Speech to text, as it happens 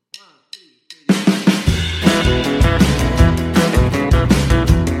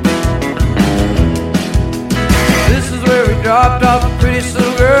dropped off a pretty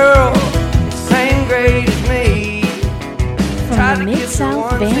little girl, same grade as me. From the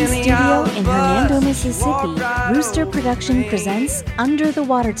Mid-South Van Studio in Hernando, Mississippi, Rooster Production presents Under the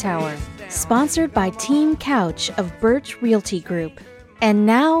Water Tower, sponsored by Team Couch of Birch Realty Group. And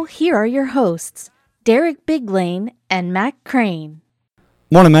now, here are your hosts, Derek Biglane and Matt Crane.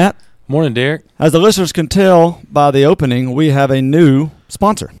 Morning, Matt. Morning, Derek. As the listeners can tell by the opening, we have a new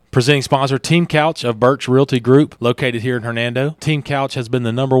sponsor. Presenting sponsor, Team Couch of Birch Realty Group, located here in Hernando. Team Couch has been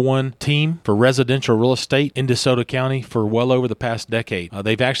the #1 team for residential real estate in DeSoto County for well over the past decade.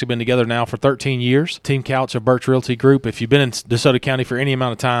 They've actually been together now for 13 years. Team Couch of Birch Realty Group. If you've been in DeSoto County for any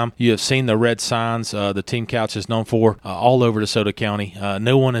amount of time, you have seen the red signs the Team Couch is known for all over DeSoto County.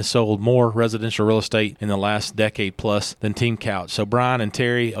 No one has sold more residential real estate in the last decade plus than Team Couch. So Brian and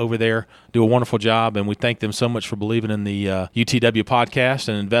Terry over there do a wonderful job, and we thank them so much for believing in the UTW podcast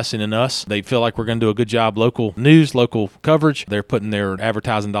and investing in us. They feel like we're going to do a good job, local news, local coverage. They're putting their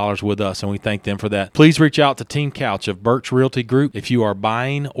advertising dollars with us, and we thank them for that. Please reach out to Team Couch of Birch Realty Group if you are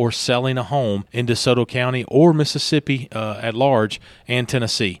buying or selling a home in DeSoto County or Mississippi at large and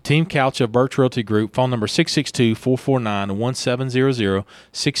Tennessee. Team Couch of Birch Realty Group, phone number 662-449-1700,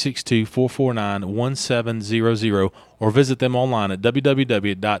 662-449-1700, or visit them online at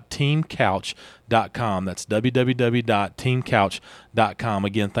www.teamcouch.com. That's www.teamcouch.com.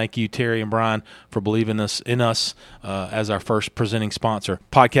 Again, thank you, Terry and Brian, for believing in us as our first presenting sponsor.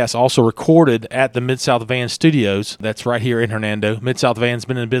 Podcast also recorded at the Mid-South Van Studios. That's right here in Hernando. Mid-South Van's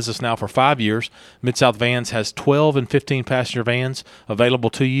been in business now for 5 years. Mid-South Vans has 12 and 15 passenger vans available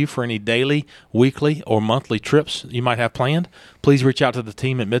to you for any daily, weekly, or monthly trips you might have planned. Please reach out to the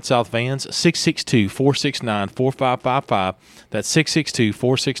team at Mid-South Vans, 662-469-4555. That's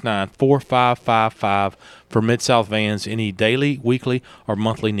 662-469-4555 for Mid-South Vans, any daily, weekly, or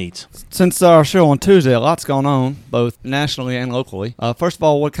monthly needs. Since our show on Tuesday, a lot's gone on, both nationally and locally. First of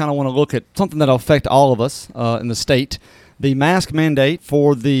all, we kind of want to look at something that will affect all of us in the state. The mask mandate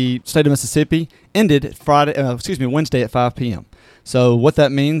for the state of Mississippi ended Wednesday at 5 p.m. So what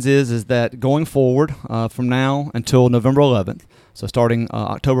that means is that going forward from now until November 11th, so starting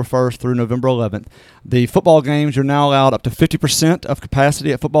October 1st through November 11th, the football games, you're now allowed up to 50% of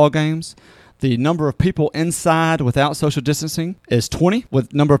capacity at football games. The number of people inside without social distancing is 20.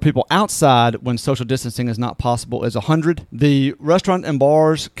 With number of people outside when social distancing is not possible is 100. The restaurant and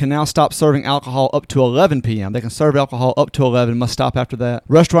bars can now stop serving alcohol up to 11 p.m. They can serve alcohol up to 11, must stop after that.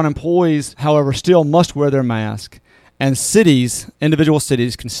 Restaurant employees, however, still must wear their mask. And individual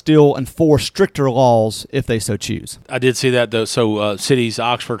cities, can still enforce stricter laws if they so choose. I did see that, though. So cities,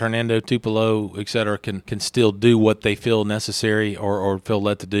 Oxford, Hernando, Tupelo, et cetera, can still do what they feel necessary or feel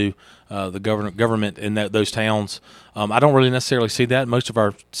led to do. The government in those towns. I don't really necessarily see that. Most of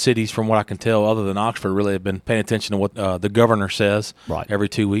our cities, from what I can tell, other than Oxford, really have been paying attention to what the governor says every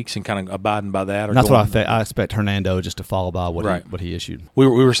 2 weeks and kind of abiding by that. And that's what I expect Hernando just to follow by what he issued. We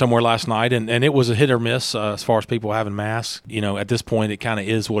were somewhere last night, and it was a hit or miss as far as people having masks. You know, at this point, it kind of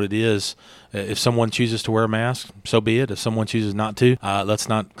is what it is. If someone chooses to wear a mask, so be it. If someone chooses not to, let's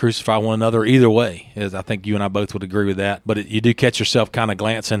not crucify one another either way. As I think you and I both would agree with that. But you do catch yourself kind of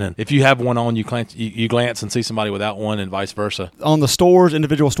glancing, and if you have one on, you glance and see somebody without one, and vice versa. On the stores,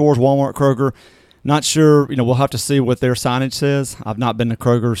 individual stores, Walmart, Kroger, not sure. We'll have to see what their signage says. I've not been to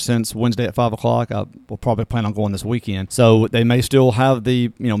Kroger since Wednesday at 5 o'clock. I will probably plan on going this weekend. So they may still have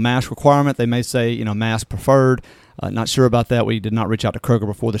the mask requirement. They may say mask preferred. Not sure about that. We did not reach out to Kroger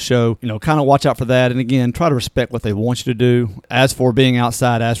before the show. Kind of watch out for that. And again, try to respect what they want you to do. As for being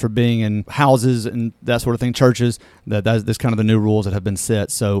outside, as for being in houses and that sort of thing, churches, that's kind of the new rules that have been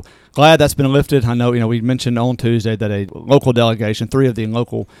set. So glad that's been lifted. I know, we mentioned on Tuesday that a local delegation, 3 of the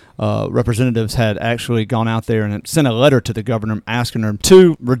local representatives had actually gone out there and sent a letter to the governor asking her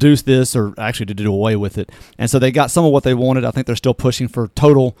to reduce this or actually to do away with it. And so they got some of what they wanted. I think they're still pushing for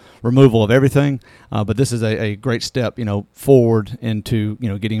total removal of everything. But this is a great step, forward into,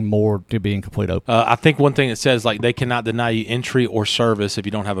 getting more to being complete open. I think one thing it says, like, they cannot deny you entry or service if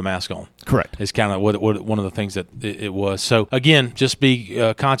you don't have a mask on. Correct. It's kind of what one of the things that it was. So, again, just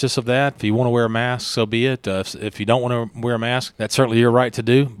be conscious of that. If you want to wear a mask, so be it. If you don't want to wear a mask, that's certainly your right to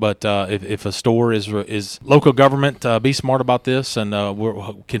do. But if a store is local government, be smart about this, and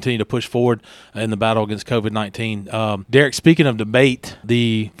we'll continue to push forward in the battle against COVID-19. Derek, speaking of debate,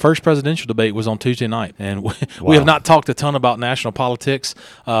 the first presidential debate was on Tuesday night, and we have not talked a ton about national politics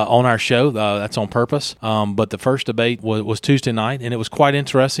on our show. That's on purpose. But the first debate was Tuesday night, and it was quite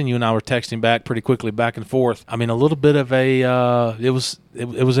interesting. You and I were texting back pretty quickly, back and forth. I mean, a little bit of it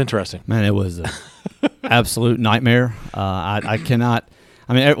was interesting. Man, it was an absolute nightmare. I cannot.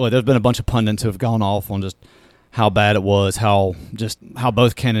 I mean, there's been a bunch of pundits who have gone off on just how bad it was, how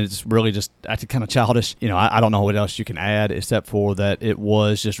both candidates really just acted kind of childish. I don't know what else you can add except for that it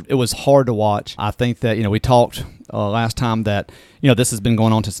was hard to watch. I think that, we talked last time that, this has been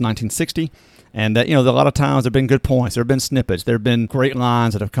going on since 1960. And that, a lot of times there have been good points. There have been snippets. There have been great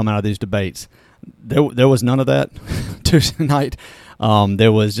lines that have come out of these debates. There was none of that Tuesday night.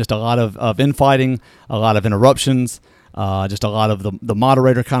 There was just a lot of infighting, a lot of interruptions, just a lot of the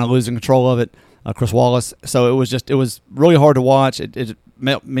moderator kind of losing control of it, Chris Wallace. So it was really hard to watch. It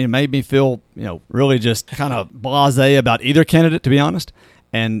made me feel, really just kind of blasé about either candidate, to be honest.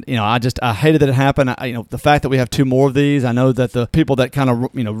 And, I hated that it happened. The fact that we have two more of these, I know that the people that kind of,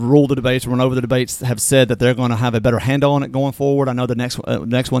 rule the debates, run over the debates, have said that they're going to have a better handle on it going forward. I know the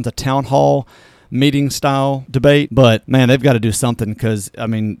next one's a town hall meeting style debate, but man, they've got to do something because,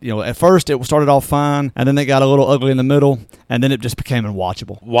 at first it started off fine and then they got a little ugly in the middle and then it just became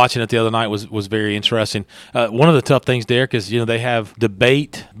unwatchable. Watching it the other night was very interesting. One of the tough things, Derek, is, they have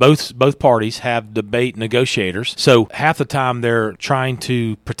debate, both parties have debate negotiators. So half the time they're trying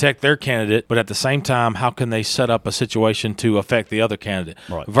to protect their candidate, but at the same time, how can they set up a situation to affect the other candidate?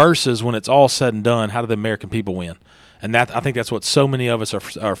 Right. Versus when it's all said and done, how do the American people win? And I think that's what so many of us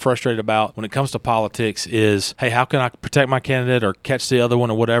are frustrated about when it comes to politics is, hey, how can I protect my candidate or catch the other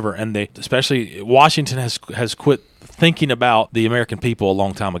one or whatever? And especially Washington has quit thinking about the American people a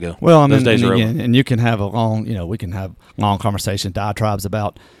long time ago. Well, those days are over. And you can have we can have long conversations, diatribes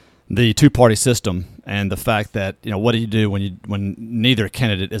about the two-party system and the fact that, what do you do when neither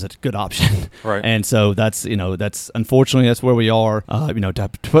candidate is a good option? Right. And so that's unfortunately that's where we are. To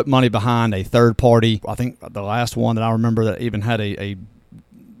put money behind a third party. I think the last one that I remember that even had a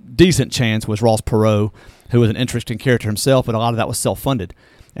decent chance was Ross Perot, who was an interesting character himself, but a lot of that was self-funded.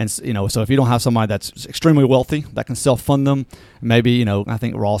 And, so if you don't have somebody that's extremely wealthy that can self-fund them, maybe, I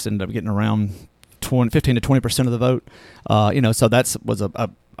think Ross ended up getting around 15 to 20% of the vote. So that was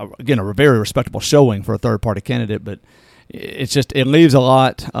again, a very respectable showing for a third-party candidate, but it leaves a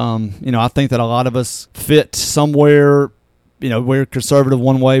lot. I think that a lot of us fit somewhere. We're conservative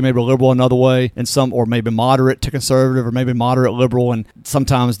one way, maybe liberal another way, and or maybe moderate to conservative, or maybe moderate liberal, and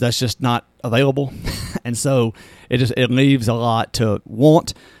sometimes that's just not available, and so it leaves a lot to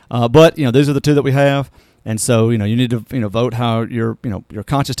want. But these are the two that we have. And so, you need to, vote how your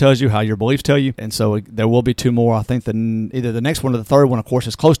conscience tells you, how your beliefs tell you. And so there will be two more. I think either the next one or the third one, of course,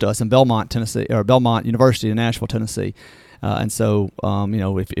 is close to us in Belmont, Tennessee, or Belmont University in Nashville, Tennessee. And so,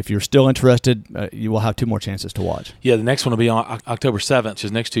 if you're still interested, you will have two more chances to watch. Yeah, the next one will be on October 7th, which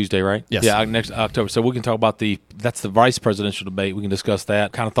is next Tuesday, right? Yes. Yeah, next October. So we can talk about that's the vice presidential debate. We can discuss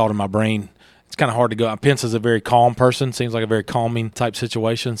that. Kind of thought in my brain, it's kind of hard to go. Pence is a very calm person, seems like a very calming type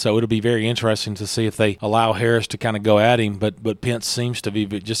situation. So it'll be very interesting to see if they allow Harris to kind of go at him. But Pence seems to be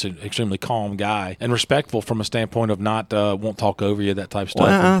just an extremely calm guy and respectful from a standpoint of not won't talk over you, that type of stuff.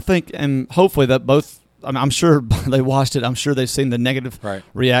 Well, I think, and hopefully that both. I'm sure they watched it. I'm sure they've seen the negative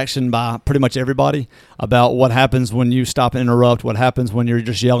reaction by pretty much everybody about what happens when you stop and interrupt, what happens when you're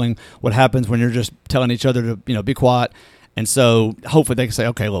just yelling, what happens when you're just telling each other to be quiet. And so hopefully they can say,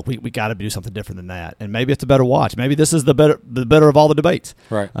 okay, look, we got to do something different than that. And maybe it's a better watch. Maybe this is the better of all the debates.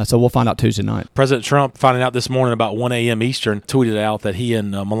 Right. So we'll find out Tuesday night. President Trump, finding out this morning about 1 a.m. Eastern, tweeted out that he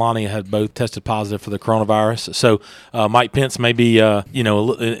and Melania had both tested positive for the coronavirus. So Mike Pence may be,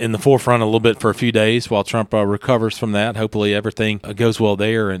 in the forefront a little bit for a few days while Trump recovers from that. Hopefully everything goes well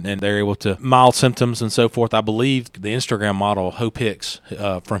there and they're able to mild symptoms and so forth. I believe the Instagram model, Hope Hicks,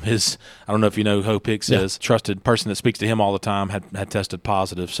 from his, I don't know if you know who Hope Hicks is, trusted person that speaks to him all the time, had tested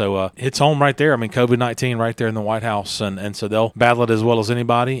positive. So it's home right there. I mean, COVID-19 right there in the White House. And so they'll battle it as well as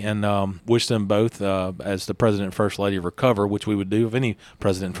anybody, and wish them both, as the President and First Lady, recover, which we would do of any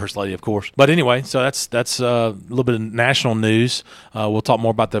President and First Lady, of course. But anyway, so that's a little bit of national news. We'll talk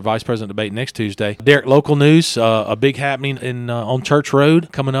more about the Vice President debate next Tuesday. Derek, local news, a big happening on Church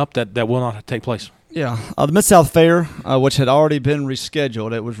Road coming up that will not take place. Yeah, the Mid-South Fair, which had already been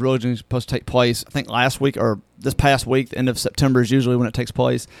rescheduled. It was originally supposed to take place, I think, last week or this past week. The end of September is usually when it takes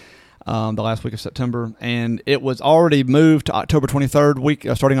place, the last week of September. And it was already moved to October 23rd week,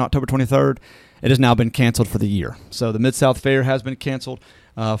 starting on October 23rd. It has now been canceled for the year. So the Mid-South Fair has been canceled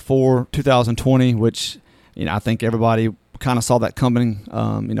for 2020, which I think everybody kind of saw that coming,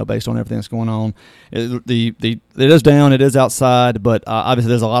 based on everything that's going on. It is down, it is outside, but obviously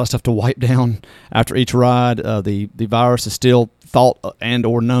there's a lot of stuff to wipe down after each ride. The virus is still thought and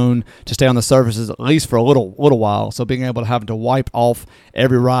or known to stay on the surfaces at least for a little while. So being able to have to wipe off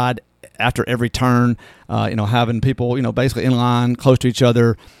every ride after every turn, having people, basically in line close to each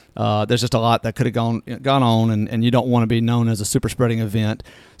other, There's just a lot that could have gone on, and you don't want to be known as a super spreading event.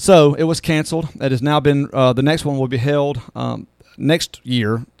 So it was canceled. It has now been, the next one will be held next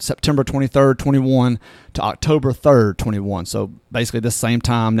year, September 23rd, 21 to October 3rd, 21. So basically this same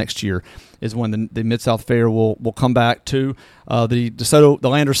time next year is when the Mid-South Fair will come back to the DeSoto, the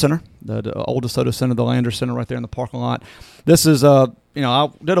Lander Center, the old DeSoto Center, the Lander Center right there in the parking lot. This is, I did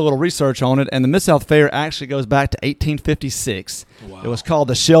a little research on it, and the Mid-South Fair actually goes back to 1856. Wow. It was called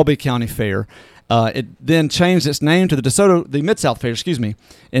the Shelby County Fair. It then changed its name to the Mid-South Fair,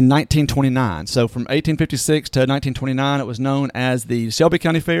 in 1929. So from 1856 to 1929, it was known as the Shelby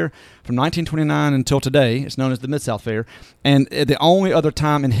County Fair. From 1929 until today, it's known as the Mid-South Fair. And the only other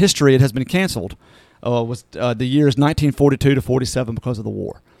time in history it has been canceled was the years 1942 to 47 because of the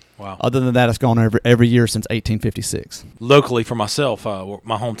war. Wow. Other than that, it's gone every year since 1856. Locally, for myself,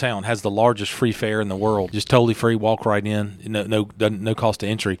 my hometown has the largest free fair in the world. Just totally free, walk right in, no cost to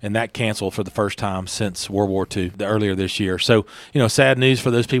entry. And that canceled for the first time since World War II, earlier this year. So, sad news for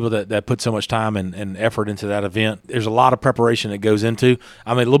those people that put so much time and effort into that event. There's a lot of preparation that goes into.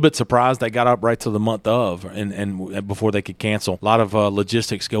 I'm a little bit surprised they got up right to the month of and before they could cancel. A lot of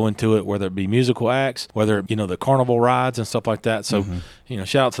logistics go into it, whether it be musical acts, whether, the carnival rides and stuff like that. So,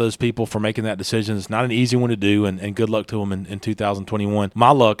 shout out to those people for making that decision. It's not an easy one to do, and good luck to them in 2021.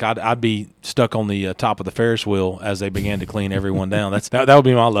 My luck, I'd be stuck on the top of the Ferris wheel as they began to clean everyone down. That would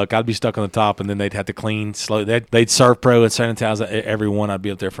be my luck. I'd be stuck on the top, and then they'd have to clean slow. They'd serve pro and sanitize everyone. I'd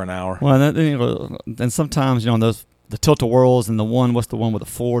be up there for an hour. Well, and sometimes the tilt-a-whirls and what's the one with the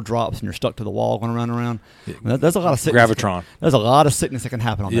floor drops and you're stuck to the wall going around and around. There's a lot of sickness. Gravitron. There's a lot of sickness that can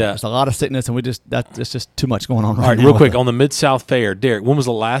happen on that. There's a lot of sickness, and it's just too much going on right now. All right, real quick, on the Mid-South Fair, Derek, when was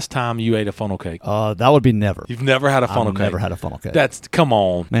the last time you ate a funnel cake? That would be never. You've never had a funnel cake? I've never had a funnel cake. Come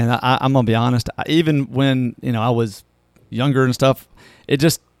on. Man, I'm going to be honest. Even when, I was younger and stuff,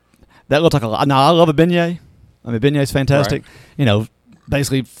 that looked like a lot. Now, I love a beignet. Beignet's fantastic. Right.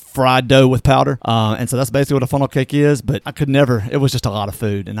 Basically fried dough with powder, and so that's basically what a funnel cake is. But I could never. It was just a lot of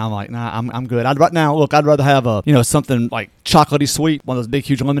food, and I'm like, nah, I'm good. I'd rather have something like chocolatey sweet, one of those big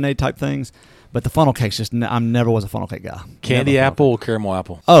huge lemonade type things. But the funnel cake's I never was a funnel cake guy. Candy apple or caramel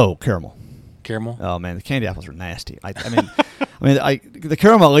apple? Oh, caramel. Caramel? Oh man, the candy apples are nasty. The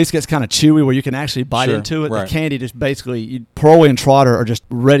caramel at least gets kind of chewy where you can actually bite into it. Right. The candy just basically, Pearlie and Trotter are just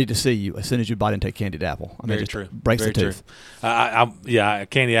ready to see you as soon as you bite into a candied apple. Very true. Breaks the tooth.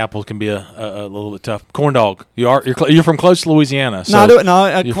 Candy apples can be a little bit tough. Corn dog. You're from close to Louisiana. So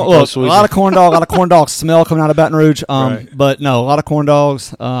a lot of corn dogs smell coming out of Baton Rouge. Right. But no, a lot of corn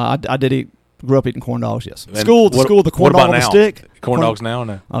dogs. I grew up eating corn dogs. Yes. And the corn dog on the stick. Corn dogs now?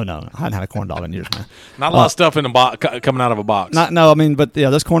 No. Oh no, I hadn't had a corn dog in years, man. Not a lot of stuff in a box coming out of a box.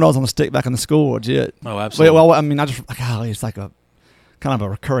 Those corn dogs on the stick back in the school were legit. Oh, absolutely. It's like a kind of a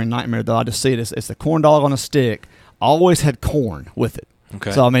recurring nightmare though. I just see it. It's the corn dog on a stick. Always had corn with it.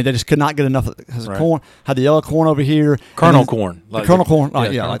 Okay. So they just could not get enough. Because the corn had the yellow corn over here, kernel corn,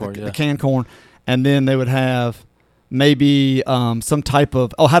 the canned corn, and then they would have maybe some type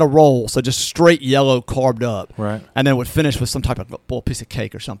of had a roll, so just straight yellow carved up, right? And then it would finish with some type of piece of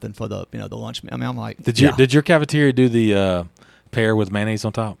cake or something for the the lunch. I'm like, did your cafeteria do the pear with mayonnaise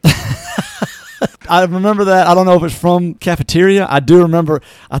on top? I remember that. I don't know if it's from cafeteria. I do remember.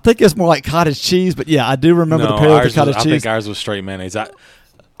 I think it's more like cottage cheese, but yeah, I do remember the pear with the cottage cheese. I think ours was straight mayonnaise.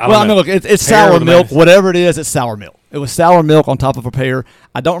 Look, it's sour milk. Whatever it is, it's sour milk. It was sour milk on top of a pear.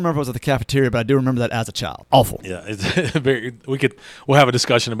 I don't remember if it was at the cafeteria, but I do remember that as a child. Awful. Yeah, we'll have a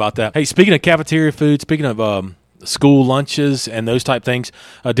discussion about that. Hey, speaking of cafeteria food, speaking of school lunches and those type things,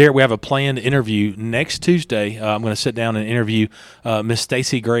 Derek, we have a planned interview next Tuesday. I'm going to sit down and interview Miss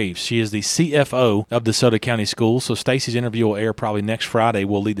Stacy Graves. She is the CFO of DeSoto County Schools. So Stacy's interview will air probably next Friday.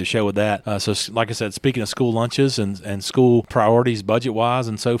 We'll lead the show with that. So like I said, speaking of school lunches and school priorities budget-wise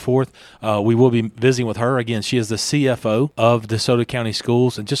and so forth, we will be visiting with her. Again, she is the CFO of DeSoto County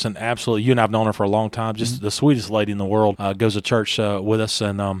Schools, and just an absolute, you and I have known her for a long time, just the sweetest lady in the world, goes to church with us.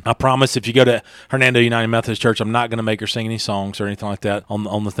 And I promise if you go to Hernando United Methodist Church, I'm not going to make her sing any songs or anything like that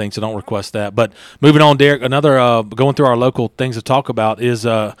on the thing, so don't request that. But moving on, Derek, another going through our local things to talk about is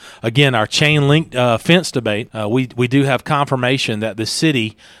again our chain link fence debate. We do have confirmation that the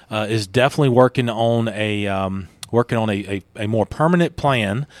city is definitely working on a more permanent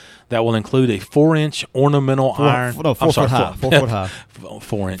plan that will include a 4-inch ornamental iron. 4 foot high. 4 foot high.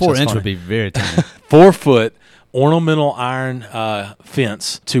 4 inch. 4 inch would be very tiny. 4 foot ornamental iron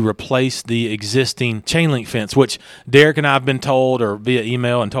fence to replace the existing chain link fence, which Derek and I have been told, or via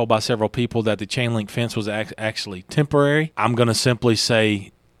email and told by several people, that the chain link fence was actually temporary. I'm going to simply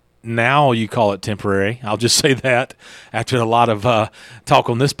say now you call it temporary. I'll just say that after a lot of talk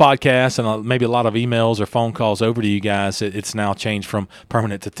on this podcast and maybe a lot of emails or phone calls over to you guys, it's now changed from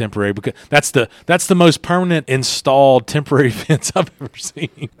permanent to temporary, because that's the most permanent installed temporary fence I've ever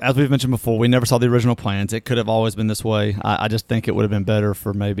seen. As we've mentioned before, we never saw the original plans. It could have always been this way. I just think it would have been better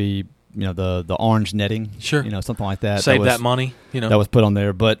for maybe the orange netting, sure, something like that. Save that money, that was put on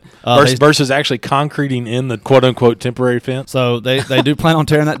there. But versus actually concreting in the quote unquote temporary fence. So they do plan on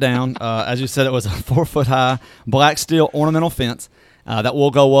tearing that down. As you said, it was a 4-foot high black steel ornamental fence that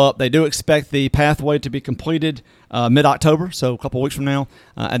will go up. They do expect the pathway to be completed mid-October, so a couple of weeks from now,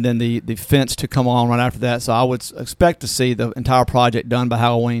 and then the fence to come on right after that. So I would expect to see the entire project done by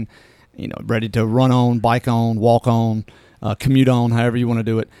Halloween. Ready to run on, bike on, walk on. Commute on, however you want to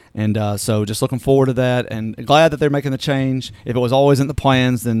do it. And so just looking forward to that, and glad that they're making the change. If it was always in the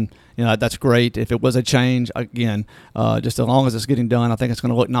plans, then that's great. If it was a change, again, just as long as it's getting done, I think it's going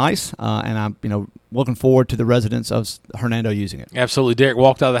to look nice, and I'm looking forward to the residents of Hernando using it. Absolutely. Derek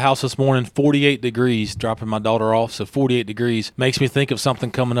walked out of the house this morning, 48 degrees, dropping my daughter off, so 48 degrees makes me think of something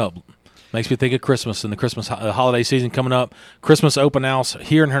coming up. Makes me think of Christmas and the Christmas holiday season coming up. Christmas open house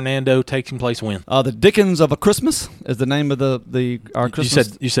here in Hernando, taking place when? The Dickens of a Christmas is the name of our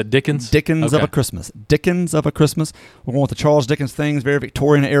Christmas. You said Dickens? Dickens of a Christmas. Dickens of a Christmas. We're going with the Charles Dickens things, very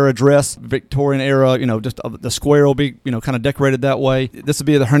Victorian era dress, Victorian era. Just the square will be kind of decorated that way. This will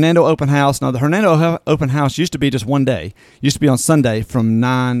be the Hernando open house. Now the Hernando open house used to be just one day. Used to be on Sunday from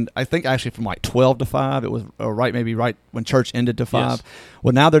 9. I think actually from like 12 to 5. It was right when church ended to 5. Yes.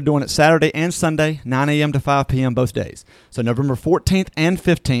 Well, now they're doing it Saturday and Sunday, 9 a.m. to 5 p.m. both days. So November 14th and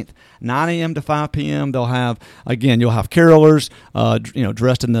 15th, 9 a.m. to 5 p.m. They'll have, you'll have carolers,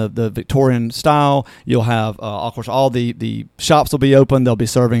 dressed in the Victorian style. You'll have, of course, all the shops will be open. They'll be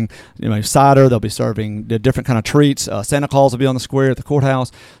serving, cider. They'll be serving the different kind of treats. Santa Claus will be on the square at the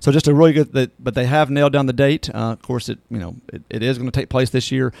courthouse. So just a really good, but they have nailed down the date. Of course, it is going to take place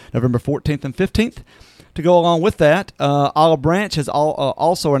this year, November 14th and 15th. To go along with that, Olive Branch has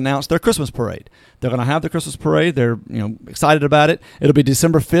also announced their Christmas parade. They're going to have the Christmas parade. They're excited about it. It'll be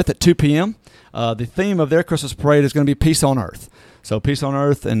December 5th at 2 p.m. The theme of their Christmas parade is going to be Peace on Earth. So Peace on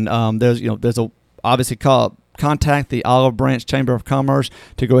Earth, and there's obviously contact the Olive Branch Chamber of Commerce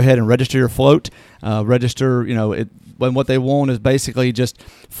to go ahead and register your float. When what they want is basically just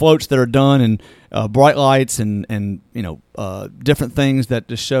floats that are done and bright lights and different things that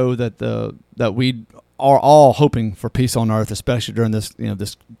just show that we are all hoping for peace on earth, especially during this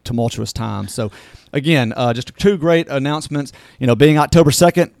this tumultuous time. So again, just two great announcements. Being October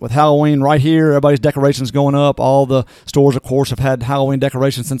 2nd with Halloween right here, everybody's decorations going up. All the stores, of course, have had Halloween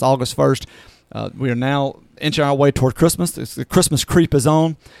decorations since August 1st. We are now inching our way toward Christmas. The Christmas creep is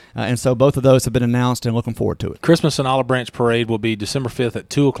on, and so both of those have been announced, and looking forward to it. Christmas and Olive Branch Parade will be December 5th at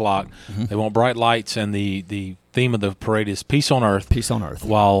 2 o'clock. Mm-hmm. They want bright lights, and the theme of the parade is Peace on Earth. Peace on Earth.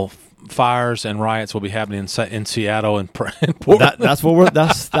 While fires and riots will be happening in Seattle and Portland. That's why we're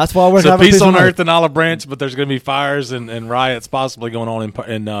so having Peace on Earth and Olive Branch, but there's going to be fires and riots possibly going on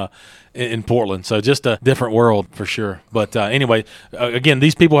in Portland. So just a different world for sure. But anyway, again,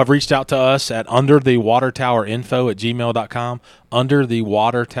 these people have reached out to us at underthewatertowerinfo@gmail.com.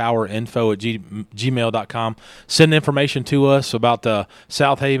 underthewatertowerinfo@gmail.com. Send information to us about the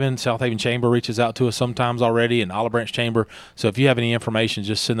South Haven Chamber reaches out to us sometimes already, and Olive Branch Chamber. So if you have any information,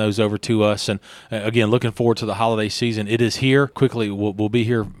 just send those over to us. And again, looking forward to the holiday season. It is here quickly. We'll be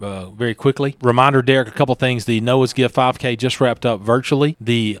here very quickly. Reminder, Derek, a couple things. The Noah's Gift 5K just wrapped up virtually.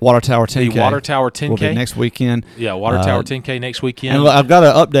 The Water Tower 10K. The Water Tower 10K will be next weekend. Yeah, Water Tower 10K next weekend. And I've got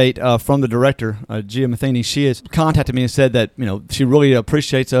an update from the director, Gia Matheny. She has contacted me and said that she really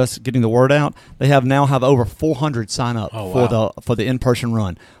appreciates us getting the word out. They now have over 400 sign up for the in-person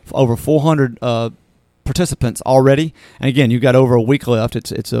run. Over 400 participants already, and again, you've got over a week left.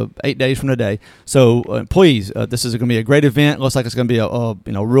 It's 8 days from today. So please, this is going to be a great event. Looks like it's going to be a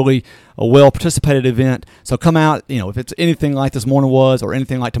really well participated event. So come out. If it's anything like this morning was, or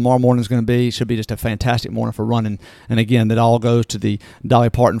anything like tomorrow morning is going to be, it should be just a fantastic morning for running. And again, that all goes to the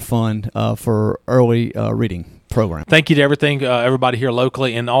Dolly Parton Fund for early reading program. Thank you to everybody here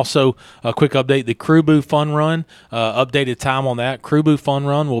locally, and also a quick update: the Krubu Fun Run, updated time on that. Krubu Fun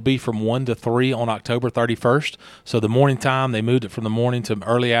Run will be from 1 to 3 on October 31st. So the morning time, they moved it from the morning to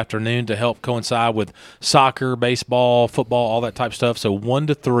early afternoon to help coincide with soccer, baseball, football, all that type of stuff. So 1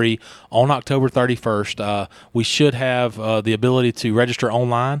 to 3 on October 31st. We should have the ability to register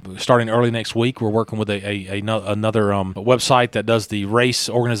online starting early next week. We're working with another website that does the race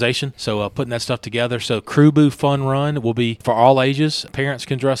organization, so putting that stuff together. So Krubu fun run will be for all ages. Parents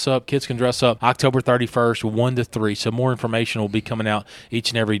can dress up, kids can dress up. October 31st, 1 to 3. So more information will be coming out each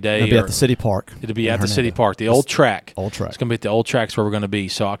and every day. It'll be at the city park. It'll be at the city park, the old track. Old track. It's going to be at the old tracks where we're going to be.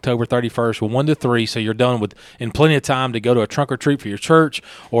 So October 31st, 1 to 3. So you're done in plenty of time to go to a trunk or treat for your church,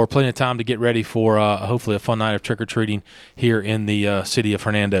 or plenty of time to get ready for hopefully a fun night of trick or treating here in the city of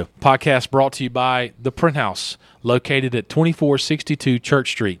Hernando. Podcast brought to you by The Print House, located at 2462 Church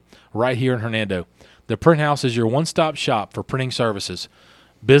Street, right here in Hernando. The Print House is your one-stop shop for printing services.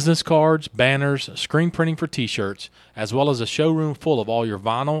 Business cards, banners, screen printing for T-shirts, as well as a showroom full of all your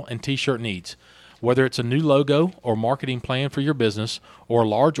vinyl and T-shirt needs. Whether it's a new logo or marketing plan for your business, or a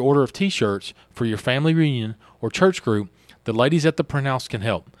large order of T-shirts for your family reunion or church group, the ladies at The Print House can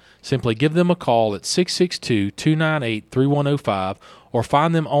help. Simply give them a call at 662-298-3105 or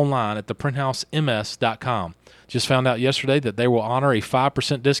find them online at theprintHousems.com. Just found out yesterday that they will honor a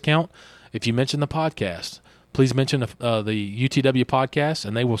 5% discount if you mention the podcast. Please mention the UTW podcast,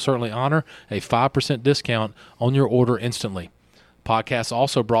 and they will certainly honor a 5% discount on your order instantly. Podcast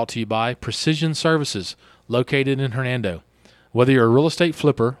also brought to you by Precision Services, located in Hernando. Whether you're a real estate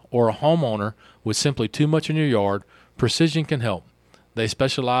flipper or a homeowner with simply too much in your yard, Precision can help. They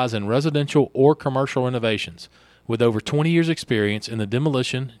specialize in residential or commercial renovations. With over 20 years' experience in the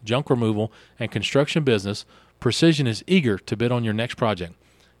demolition, junk removal, and construction business, Precision is eager to bid on your next project.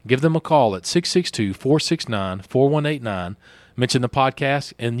 Give them a call at 662-469-4189. Mention the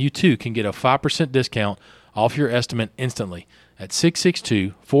podcast, and you too can get a 5% discount off your estimate instantly at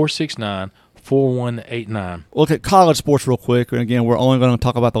 662-469-4189. Look at college sports real quick. And again, we're only going to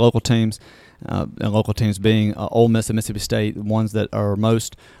talk about the local teams, and local teams being Ole Miss and Mississippi State, the ones that are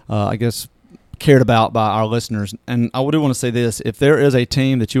most, cared about by our listeners. And I do want to say this: if there is a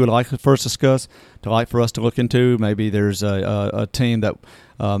team that you would like to first discuss, for us to look into, maybe there's a team that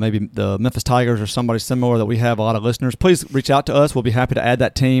maybe the Memphis Tigers or somebody similar that we have a lot of listeners, please reach out to us. We'll be happy to add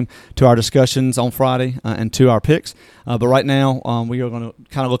that team to our discussions on Friday and to our picks. But right now, we are going to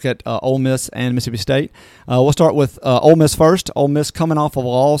kind of look at Ole Miss and Mississippi State. We'll start with Ole Miss first. Ole Miss coming off of a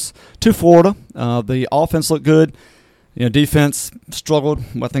loss to Florida. The offense looked good. Defense struggled.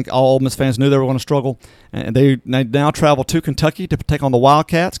 I think all Ole Miss fans knew they were going to struggle. And they now travel to Kentucky to take on the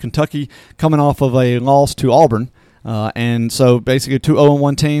Wildcats. Kentucky coming off of a loss to Auburn. And so basically 2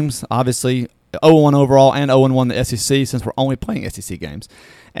 0-1 teams, obviously 0-1 overall and 0-1 the SEC, since we're only playing SEC games.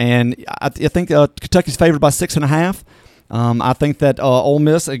 And I think Kentucky's favored by 6.5. I think that Ole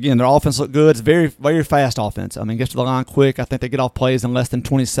Miss, again, their offense looked good. It's very, very fast offense. I mean, gets to the line quick. I think they get off plays in less than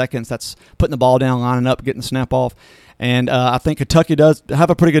 20 seconds. That's putting the ball down, lining up, getting the snap off. And I think Kentucky does have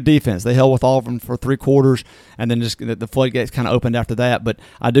a pretty good defense. They held with Auburn for 3 quarters, and then just the floodgates kind of opened after that. But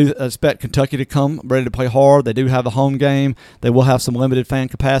I do expect Kentucky to come ready to play hard. They do have a home game. They will have some limited fan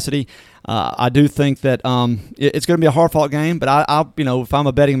capacity. I do think that it's going to be a hard-fought game. But I, if I'm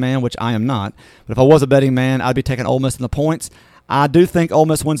a betting man, which I am not, but if I was a betting man, I'd be taking Ole Miss in the points. I do think Ole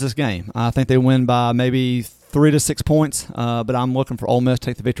Miss wins this game. I think they win by maybe 3 to 6 points, but I'm looking for Ole Miss to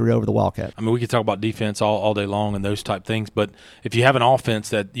take the victory over the Wildcats. I mean, we could talk about defense all day long and those type things, but if you have an offense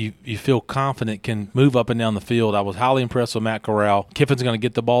that you feel confident can move up and down the field, I was highly impressed with Matt Corral. Kiffin's going to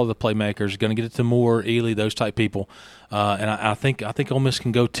get the ball to the playmakers, going to get it to Moore, Ely, those type people. And I think Ole Miss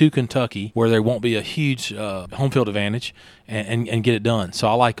can go to Kentucky where there won't be a huge home field advantage and get it done. So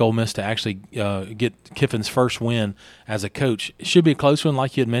I like Ole Miss to actually get Kiffin's first win as a coach. It should be a close one,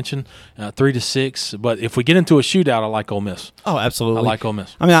 like you had mentioned, 3 to 6. But if we get into a shootout, I like Ole Miss. Oh, absolutely. I like Ole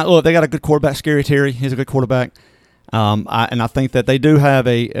Miss. I mean, look, they got a good quarterback, Scary Terry. He's a good quarterback. And I think that they do have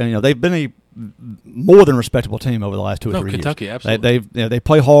they've been a more than respectable team over the last 2 or 3 Kentucky, years. absolutely. They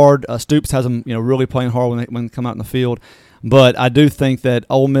play hard. Stoops has them really playing hard when they come out in the field. But I do think that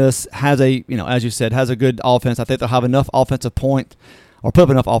Ole Miss has as you said, has a good offense. I think they'll have enough offensive point or put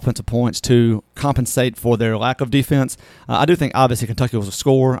up enough offensive points to compensate for their lack of defense. I do think obviously Kentucky was a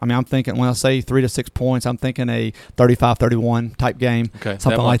scorer. I mean, I'm thinking when I say 3 to 6 points, I'm thinking a 35-31 type game,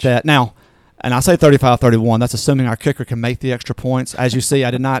 something like that. Now. And I say 35-31. That's assuming our kicker can make the extra points. As you see, I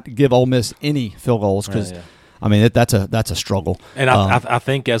did not give Ole Miss any field goals because, I mean, that's a struggle. And I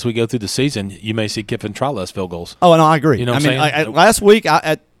think as we go through the season, you may see Kiffin try less field goals. Oh, no, I agree. You know what I'm saying? Last week,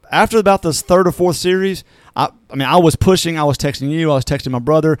 after about this 3rd or 4th series, I was pushing. I was texting you. I was texting my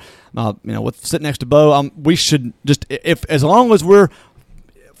brother. With sitting next to Bo, we should just as long as we're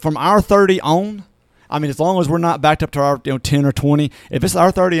from our 30 on. I mean, as long as we're not backed up to our 10 or 20. If it's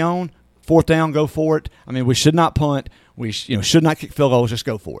our 30 on. 4th down, go for it. I mean, we should not punt. We should not kick field goals. Just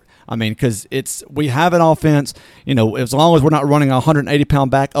go for it. I mean, because we have an offense. As long as we're not running a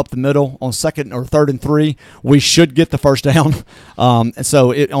 180-pound back up the middle on 2nd or 3rd and 3, we should get the first down. And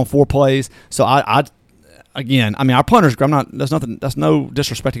so on 4 plays. So I again, I mean, our punters. There's nothing. That's no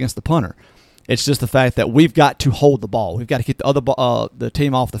disrespect against the punter. It's just the fact that we've got to hold the ball. We've got to keep the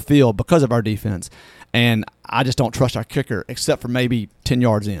team off the field because of our defense. And I just don't trust our kicker except for maybe 10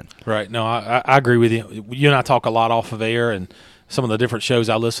 yards in. Right. No, I agree with you. You and I talk a lot off of air and some of the different shows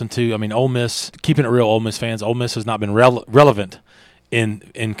I listen to. I mean, Ole Miss, keeping it real, Ole Miss fans, Ole Miss has not been relevant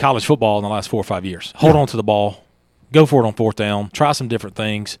in college football in the last 4 or 5 years. Hold on to the ball. Go for it on 4th down. Try some different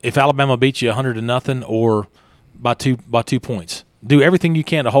things. If Alabama beats you 100-0 or by 2 points, do everything you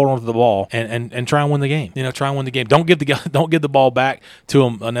can to hold on to the ball and try and win the game. Try and win the game. Don't give the ball back to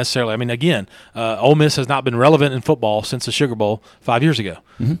them unnecessarily. I mean, again, Ole Miss has not been relevant in football since the Sugar Bowl 5 years ago.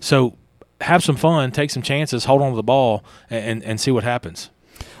 Mm-hmm. So have some fun, take some chances, hold on to the ball, and see what happens.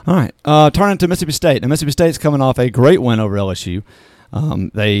 All right. Turning to Mississippi State. Now, Mississippi State's coming off a great win over LSU.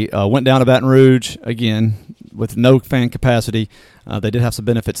 They went down to Baton Rouge again with no fan capacity. They did have some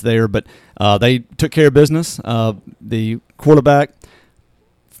benefits there, but they took care of business. The quarterback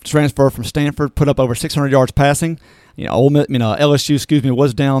transfer from Stanford put up over 600 yards passing. LSU,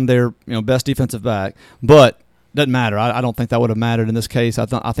 was down their best defensive back, but doesn't matter. I don't think that would have mattered in this case. I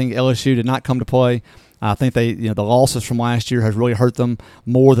think LSU did not come to play. I think they, the losses from last year has really hurt them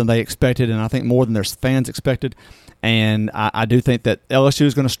more than they expected, and I think more than their fans expected. And I do think that LSU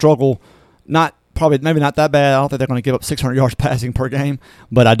is going to struggle. Maybe not that bad. I don't think they're going to give up 600 yards passing per game,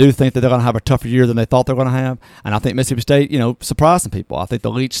 but I do think that they're going to have a tougher year than they thought they were going to have. And I think Mississippi State, surprised some people. I think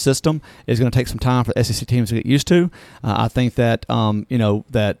the Leach system is going to take some time for SEC teams to get used to. I think that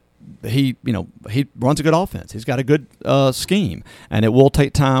that he runs a good offense. He's got a good scheme, and it will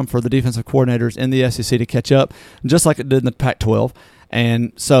take time for the defensive coordinators in the SEC to catch up, just like it did in the Pac-12.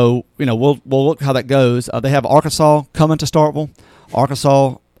 And so, we'll look how that goes. They have Arkansas coming to Starkville.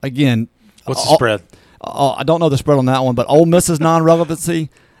 Arkansas, again. What's the spread? I don't know the spread on that one, but Ole Miss's non-relevancy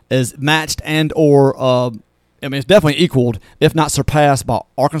is matched and or it's definitely equaled, if not surpassed, by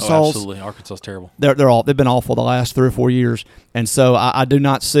Arkansas. Oh, absolutely. Arkansas is terrible. They've been awful the last 3 or 4 years, and so I do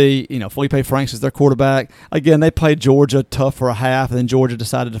not see Felipe Franks is their quarterback. Again, they played Georgia tough for a half, and then Georgia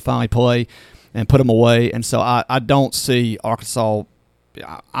decided to finally play and put them away, and so I don't see Arkansas.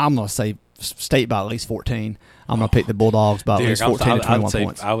 I'm going to say State by at least 14. I'm going to pick the Bulldogs by at least 14 to 21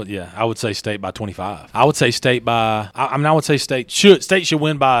 points. I would say State by 25. I would say State by – I would say State should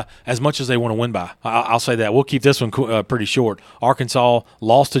win by as much as they want to win by. I'll say that. We'll keep this one pretty short. Arkansas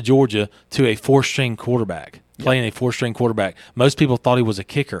lost to Georgia to a 4th-string quarterback, playing a 4th-string quarterback. Most people thought he was a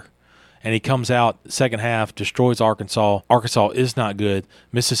kicker, and he comes out second half, destroys Arkansas. Arkansas is not good.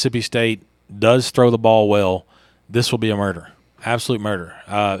 Mississippi State does throw the ball well. This will be a murder, absolute murder.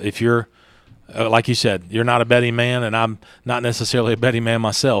 If you're – like you said, you're not a betting man, and I'm not necessarily a betting man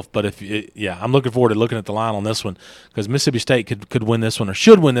myself. But I'm looking forward to looking at the line on this one, because Mississippi State could win this one, or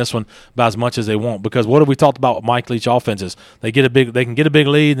should win this one by as much as they want. Because what have we talked about with Mike Leach offenses? They can get a big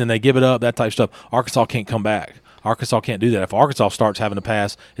lead, and then they give it up, that type of stuff. Arkansas can't come back. Arkansas can't do that. If Arkansas starts having to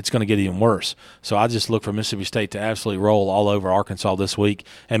pass, it's going to get even worse. So I just look for Mississippi State to absolutely roll all over Arkansas this week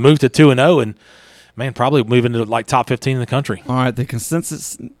and move to 2-0 and. Man, probably moving to like top 15 in the country. All right, the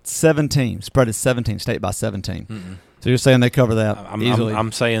consensus 17. Spread is 17. State by 17. Mm-mm. So you're saying they cover that easily?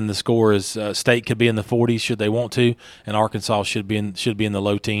 I'm saying the score is State could be in the 40s should they want to, and Arkansas should be in the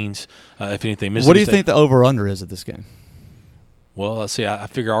low teens. If anything, what do you think the over/under is of this game? Well, let's see. I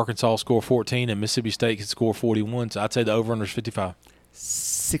figure Arkansas will score 14 and Mississippi State could score 41. So I'd say the over/under is 55.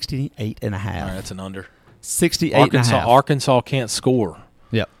 68.5. All right, that's an under. 68.5. Arkansas can't score.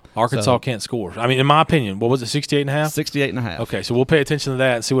 Yep. Arkansas can't score. I mean, in my opinion, what was it, 68.5? 68.5. Okay, so we'll pay attention to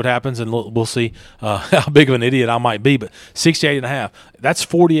that and see what happens, and we'll see how big of an idiot I might be. But 68.5, that's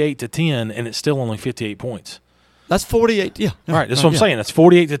 48-10, and it's still only 58 points. That's 48. Yeah. All right, that's what I'm saying. That's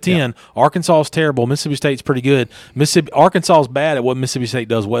 48-10. Yeah. Arkansas is terrible. Mississippi State's pretty good. Arkansas is bad at what Mississippi State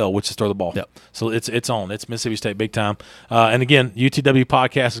does well, which is throw the ball. Yep. So it's on. It's Mississippi State big time. And again, UTW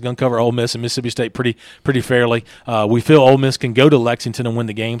podcast is going to cover Ole Miss and Mississippi State pretty fairly. We feel Ole Miss can go to Lexington and win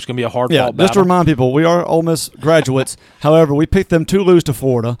the game. It's going to be a hard fought battle. Just to remind people, we are Ole Miss graduates. However, we picked them to lose to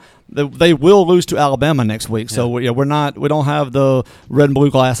Florida. They will lose to Alabama next week, so we don't have the red and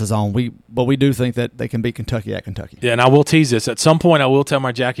blue glasses on. But we do think that they can beat Kentucky at Kentucky. Yeah, and I will tease this. At some point, I will tell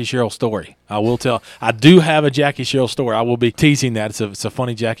my Jackie Sherrill story. I do have a Jackie Sherrill story. I will be teasing that. It's a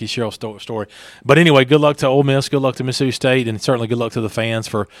funny Jackie Sherrill story. But anyway, good luck to Ole Miss. Good luck to Mississippi State, and certainly good luck to the fans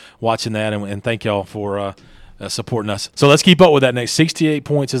for watching that. And thank y'all for supporting us. So let's keep up with that next. 68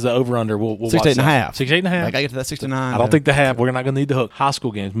 points is the over-under. We'll 68 and a half. 68 and a half. I got to get to that 69. I don't think the half. We're not going to need the hook. High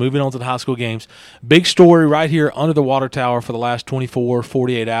school games. Moving on to the high school games. Big story right here under the water tower for the last 24,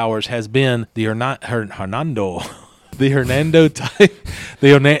 48 hours has been the Hernando. The Hernando.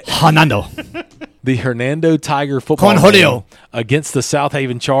 The Hernando Tiger football Con game Julio. against the South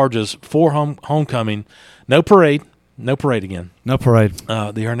Haven Chargers for homecoming. No parade. No parade again. No parade.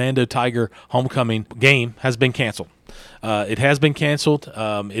 The Hernando Tiger homecoming game has been canceled. It has been canceled.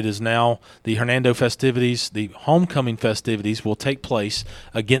 It is now the Hernando festivities, the homecoming festivities will take place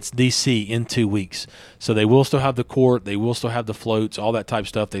against D.C. in 2 weeks. So they will still have the court. They will still have the floats, all that type of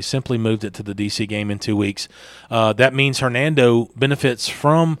stuff. They simply moved it to the D.C. game in 2 weeks. That means Hernando benefits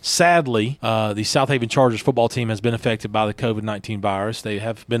from, sadly, the South Haven Chargers football team has been affected by the COVID-19 virus. They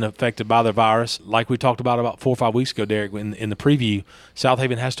have been affected by the virus. Like we talked about 4 or 5 weeks ago, Derek, in the preview, South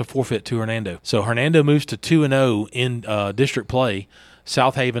Haven has to forfeit to Hernando. So Hernando moves to 2-0 in district play.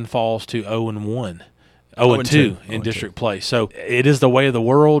 South Haven falls to 0-1. 0-2 in district play. So it is the way of the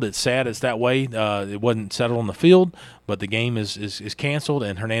world. It's sad it's that way. It wasn't settled on the field, but the game is canceled,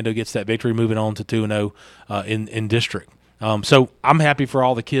 and Hernando gets that victory, moving on to 2-0 in district. So I'm happy for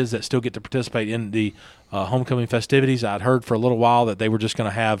all the kids that still get to participate in the homecoming festivities. I'd heard for a little while that they were just going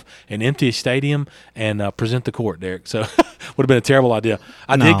to have an empty stadium and present the court, Derek. So would have been a terrible idea.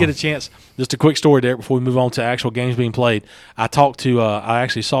 I did get a chance. Just a quick story, Derek, before we move on to actual games being played. I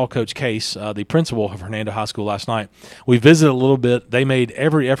actually saw Coach Case, the principal of Hernando High School, last night. We visited a little bit. They made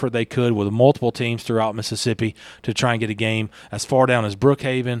every effort they could with multiple teams throughout Mississippi to try and get a game as far down as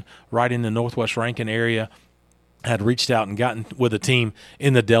Brookhaven, right in the Northwest Rankin area. Had reached out and gotten with a team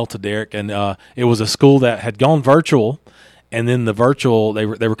in the Delta, Derek, and it was a school that had gone virtual, and then the virtual they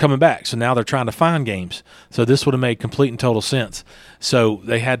were coming back. So now they're trying to find games. So this would have made complete and total sense. So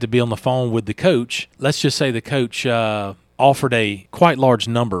they had to be on the phone with the coach. Let's just say the coach offered a quite large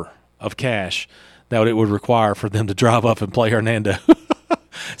number of cash that it would require for them to drive up and play Hernando.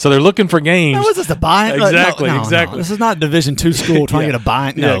 So they're looking for games. Now, was this a buy-in? Exactly, No. exactly. This is not Division II school trying to get a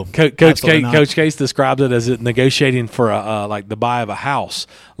buy-in. No, Coach Case described it as negotiating for like the buy of a house.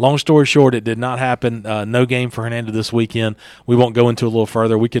 Long story short, it did not happen. No game for Hernando this weekend. We won't go into a little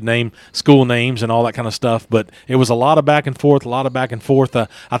further. We could name school names and all that kind of stuff, but it was a lot of back and forth.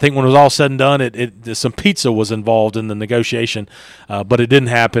 I think when it was all said and done, some pizza was involved in the negotiation, but it didn't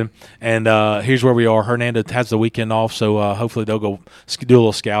happen. And here's where we are. Hernando has the weekend off, so hopefully they'll go do a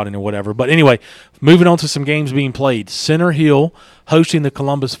little scouting or whatever. But anyway, moving on to some games being played. Center Hill hosting the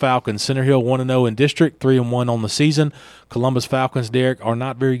Columbus Falcons. Center Hill 1-0 in district, 3-1 on the season. Columbus Falcons, Derek, are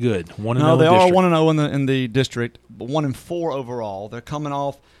not very good. 1-0 No, they in are district. 1-0 in the district, but 1-4 overall. They're coming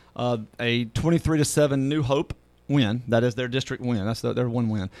off a 23-7 New Hope win. That is their district win. That's their one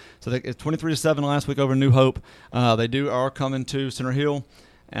win. So it's 23-7 last week over New Hope. They are coming to Center Hill,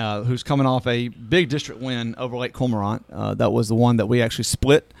 who's coming off a big district win over Lake Cormorant. That was the one that we actually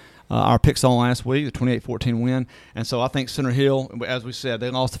split our picks on last week, the 28-14 win. And so I think Center Hill, as we said, they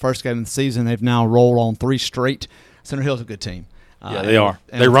lost the first game of the season. They've now rolled on 3 straight. Center Hill's a good team. Yeah, they are.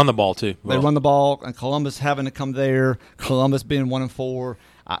 They run the ball, too. They run the ball, and Columbus having to come there, Columbus being 1-4.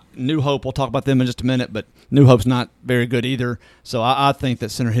 New Hope, we'll talk about them in just a minute, but New Hope's not very good either. So I think that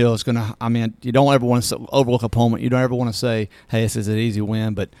Center Hill is going to, you don't ever want to overlook a opponent. You don't ever want to say, hey, this is an easy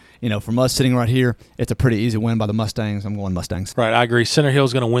win. But, from us sitting right here, it's a pretty easy win by the Mustangs. I'm going Mustangs. Right, I agree. Center Hill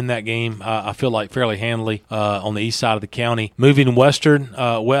is going to win that game, I feel like, fairly handily on the east side of the county. Moving west,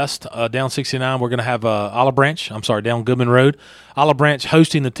 down 69, we're going to have down Goodman Road. Olive Branch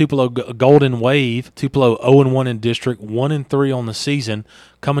hosting the Tupelo Golden Wave. Tupelo 0-1 in district, 1-3 on the season.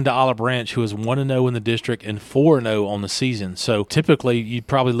 Coming to Olive Branch, who is 1-0 in the district and 4-0 on the season. So typically, you'd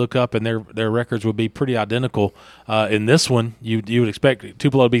probably look up and their records would be pretty identical. In this one, you would expect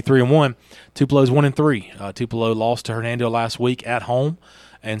Tupelo to be 3-1. Tupelo's 1-3. Tupelo lost to Hernando last week at home.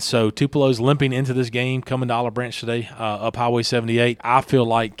 And so Tupelo's limping into this game, coming to Olive Branch today, up Highway 78. I feel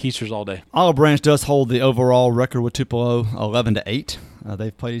like Keisters all day. Olive Branch does hold the overall record with Tupelo, 11-8.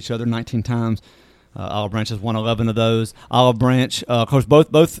 They've played each other 19 times. Olive Branch has won 11 of those. Olive Branch, of course,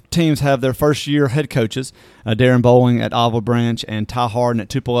 both teams have their first-year head coaches, Darren Bowling at Olive Branch and Ty Harden at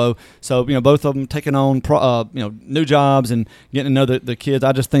Tupelo. So, both of them taking on, new jobs and getting to know the kids.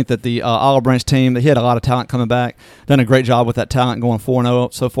 I just think that the Olive Branch team, he had a lot of talent coming back, done a great job with that talent, going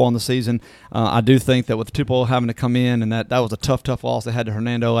 4-0 so far in the season. I do think that with Tupelo having to come in, and that was a tough loss they had to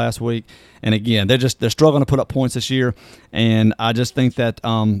Hernando last week. And again, they're struggling to put up points this year. And I just think that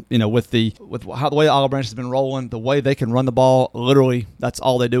with how the way Olive Branch has been rolling, the way they can run the ball, literally that's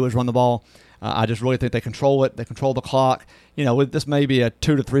all they do is run the ball. I just really think they control it. They control the clock. this may be a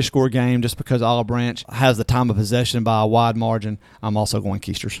 2 to 3 score game just because Olive Branch has the time of possession by a wide margin. I'm also going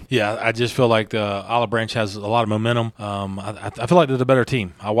Keisters. Yeah, I just feel like Olive Branch has a lot of momentum. I feel like they're the better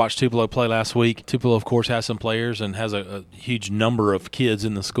team. I watched Tupelo play last week. Tupelo, of course, has some players and has a huge number of kids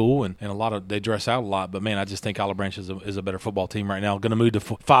in the school, and a lot of they dress out a lot. But man, I just think Olive Branch is a better football team right now. Going to move to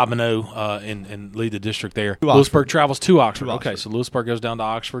 5-0 and lead the district there. Lewisburg travels to Oxford. Okay, so Lewisburg goes down to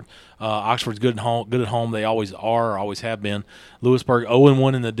Oxford. Oxford's good at home. They always are, always have been. Lewisburg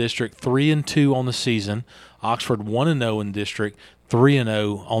 0-1 in the district, 3-2 on the season. Oxford 1-0 in district,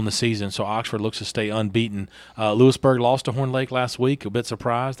 3-0 on the season, so Oxford looks to stay unbeaten. Lewisburg lost to Horn Lake last week, a bit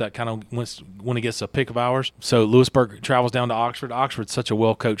surprised. That kind of went against a pick of ours. So Lewisburg travels down to Oxford. Oxford's such a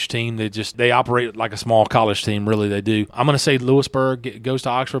well-coached team. They operate like a small college team, really they do. I'm going to say Lewisburg goes to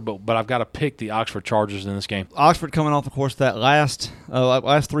Oxford, but I've got to pick the Oxford Chargers in this game. Oxford coming off, of course, that last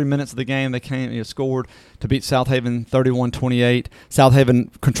 3 minutes of the game, they scored to beat South Haven 31-28. South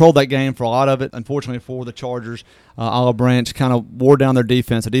Haven controlled that game for a lot of it. Unfortunately for the Chargers, Olive Branch kind of wore down their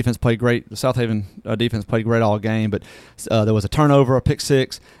defense. The defense played great. The South Haven defense played great all game, but there was a turnover, a pick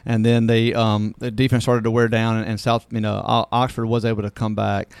six, and then the defense started to wear down, and Oxford was able to come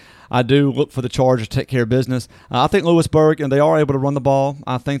back. I do look for the Chargers to take care of business. I think Lewisburg, and they are able to run the ball.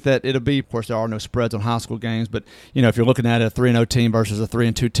 I think that it'll be, of course, there are no spreads on high school games, but if you're looking at a 3-0 team versus a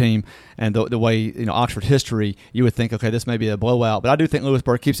 3-2 team, and the way Oxford history, you would think, okay, this may be a blowout. But I do think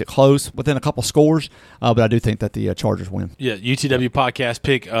Lewisburg keeps it close within a couple scores. But I do think that the Chargers win. Yeah, UTW podcast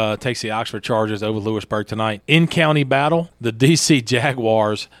pick takes the Oxford Chargers over Lewisburg tonight. In county battle, the DC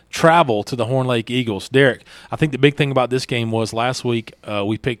Jaguars travel to the Horn Lake Eagles. Derek, I think the big thing about this game was last week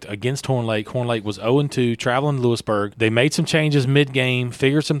we picked against Horn Lake. Horn Lake was 0-2, traveling to Lewisburg. They made some changes mid-game,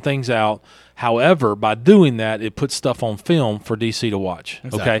 figured some things out. However, by doing that, it puts stuff on film for DC to watch.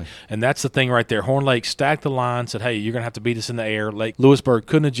 Exactly. Okay, and that's the thing right there. Horn Lake stacked the line, said, "Hey, you're going to have to beat us in the air." Lewisburg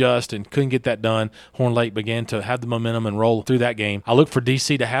couldn't adjust and couldn't get that done. Horn Lake began to have the momentum and roll through that game. I look for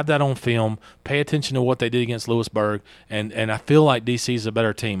DC to have that on film, pay attention to what they did against Lewisburg, and I feel like DC is a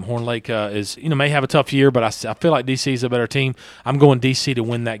better team. Horn Lake may have a tough year, but I feel like DC is a better team. I'm going DC to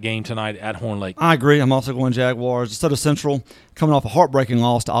win that game tonight at Horn Lake. I agree. I'm also going Jaguars. DeSoto Central coming off a heartbreaking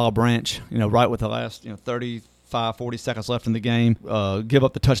loss to Olive Branch, right with the last 35-40 seconds left in the game, give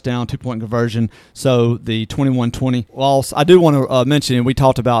up the touchdown, 2-point conversion. So the 21-20 loss. I do want to mention, and we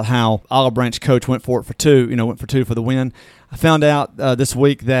talked about how Olive Branch coach went for 2 for the win. I found out this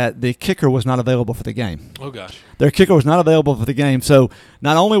week that the kicker was not available for the game. Oh, gosh. Their kicker was not available for the game. So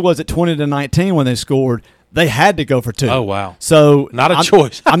not only was it 20-19 when they scored, they had to go for 2. Oh, wow. So not a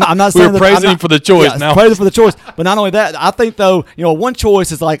choice. I'm not saying we were praising him for the choice. Now praising for the choice. But not only that, I think though, one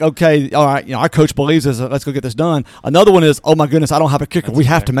choice is like, okay, all right, our coach believes us. Let's go get this done. Another one is, oh my goodness, I don't have a kicker. We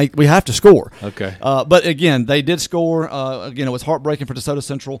have to score. Okay. But again, they did score. Again, it was heartbreaking for DeSoto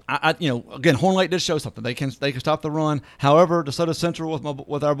Central. Again, Horn Lake did show something. They can stop the run. However, DeSoto Central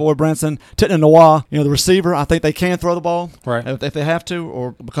with our boy Branson, Titten Noah, the receiver, I think they can throw the ball right if they have to,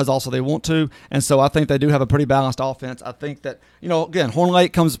 or because also they want to. And so I think they do have a pretty balanced offense. I think that, again, Horn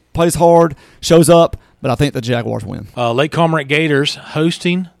Lake plays hard, shows up, but I think the Jaguars win. Lake Cormorant Gators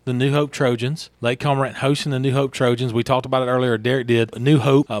hosting the New Hope Trojans. Lake Cormorant hosting the New Hope Trojans. We talked about it earlier. Derek did. New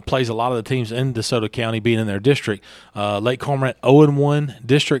Hope plays a lot of the teams in DeSoto County being in their district. Lake Cormorant 0-1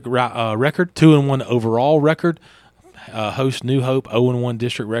 district record, 2-1 overall record. Host New Hope 0-1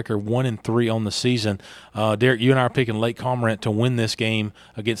 district record, 1-3 on the season. Derek, you and I are picking Lake Cormorant to win this game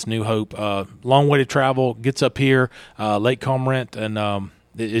against New Hope. Long way to travel, gets up here. Lake Cormorant and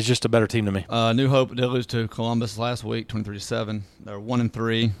it's just a better team to me. New Hope did lose to Columbus last week, 23-7. They're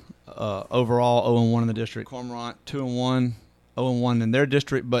 1-3 overall, 0-1 in the district. Cormorant 2-1. 0-1 in their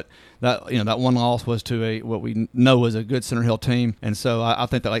district, but that one loss was to what we know was a good Center Hill team, and so I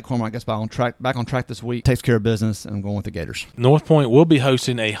think that Lake Cormorant gets back on track this week, takes care of business, and I'm going with the Gators. North Point will be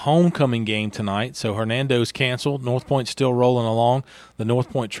hosting a homecoming game tonight, so Hernando's canceled. North Point's still rolling along. The North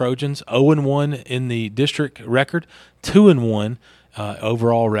Point Trojans 0-1 in the district record, 2-1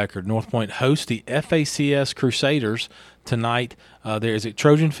 overall record. North Point hosts the FACS Crusaders tonight. Is it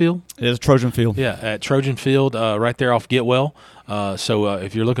Trojan Field? It is Trojan Field. Yeah, at Trojan Field, right there off Getwell. So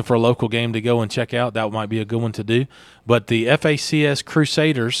if you're looking for a local game to go and check out, that might be a good one to do. But the FACS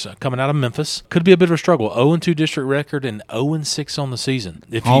Crusaders coming out of Memphis could be a bit of a struggle. 0-2 district record and 0-6 on the season.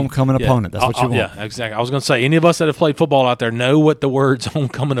 Homecoming opponent, that's what you want. Yeah, exactly. I was going to say, any of us that have played football out there know what the words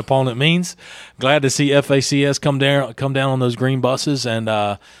homecoming opponent means. Glad to see FACS come down on those green buses and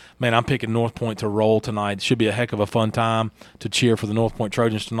man, I'm picking North Point to roll tonight. It should be a heck of a fun time to cheer for the North Point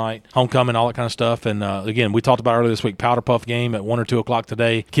Trojans tonight. Homecoming, all that kind of stuff. And, again, we talked about earlier this week, Powder Puff game at 1 or 2 o'clock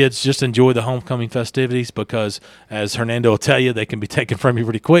today. Kids, just enjoy the homecoming festivities because, as Hernando will tell you, they can be taken from you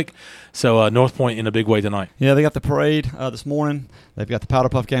pretty quick. So North Point in a big way tonight. Yeah, they got the parade this morning. They've got the Powder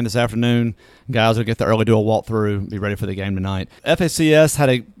Puff game this afternoon. Guys will get there early, do a walkthrough, be ready for the game tonight. FACS had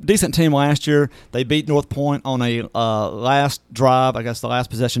a decent team last year. They beat North Point on a last drive, I guess the last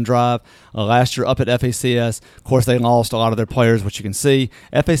possession drive last year up at FACS. Of course, they lost a lot of their players, which you can see.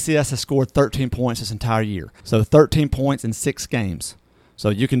 FACS has scored 13 points this entire year. So 13 points in 6 games. So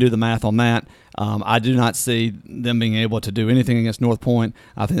you can do the math on that. I do not see them being able to do anything against North Point.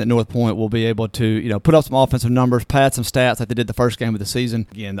 I think that North Point will be able to, put up some offensive numbers, pad some stats like they did the first game of the season.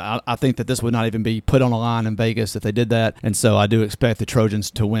 Again, I think that this would not even be put on a line in Vegas if they did that, and so I do expect the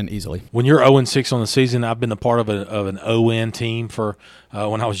Trojans to win easily. When you're 0-6 on the season, I've been a part of an ON team for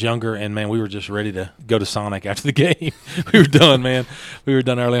when I was younger, and, man, we were just ready to go to Sonic after the game. We were done, man. We were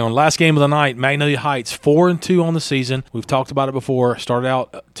done early on. Last game of the night, Magnolia Heights, 4-2 on the season. We've talked about it before. Started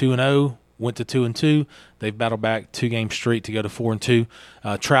out 2-0. Went to 2-2. They've battled back 2-game streak to go to 4-2.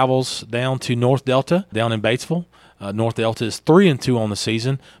 Travels down to North Delta down in Batesville. North Delta is 3-2 on the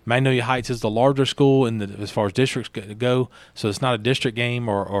season. Magnolia Heights is the larger school as far as districts go, so it's not a district game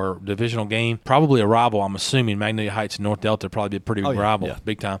or divisional game. Probably a rival, I'm assuming. Magnolia Heights and North Delta probably be a pretty rival,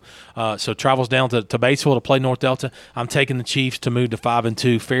 big time. So travels down to Batesville to play North Delta. I'm taking the Chiefs to move to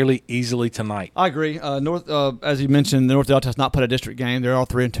 5-2 fairly easily tonight. I agree. As you mentioned, the North Delta has not played a district game. They're all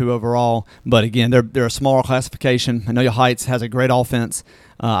 3-2 overall, but again, they're a smaller classification. Magnolia Heights has a great offense.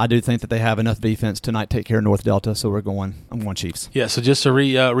 I do think that they have enough defense tonight to take care of North Delta, so I'm going Chiefs. Yeah, so just to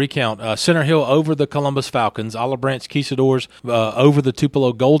recount, Center Hill over the Columbus Falcons, Olive Branch Quesadores over the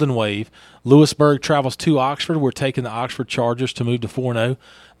Tupelo Golden Wave, Lewisburg travels to Oxford. We're taking the Oxford Chargers to move to 4-0.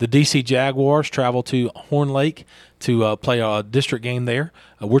 The D.C. Jaguars travel to Horn Lake to play a district game there.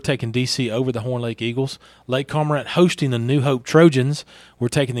 We're taking D.C. over the Horn Lake Eagles. Lake Cormorant hosting the New Hope Trojans. We're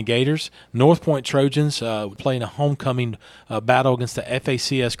taking the Gators. North Point Trojans playing a homecoming battle against the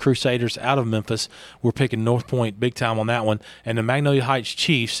FACS Crusaders out of Memphis. We're picking North Point big time on that one. And the Magnolia Heights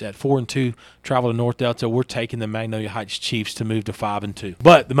Chiefs at 4-2 travel to North Delta. We're taking the Magnolia Heights Chiefs to move to 5-2.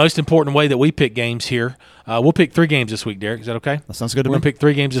 But the most important way that we pick games here, we'll pick 3 games this week, Derek. Is that okay? That sounds good to me. We're going to pick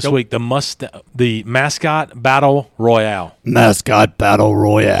 3 games this week. The Mascot Battle Royale. Mascot Battle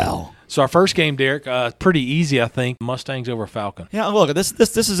Royale. So our first game, Derek, pretty easy, I think. Mustangs over Falcon. Yeah, look, this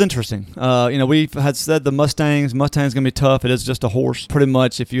is interesting. We've had said the Mustang's going to be tough. It is just a horse. Pretty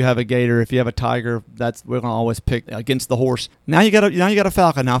much, if you have a Gator, if you have a Tiger, we're going to always pick against the horse. Now you got a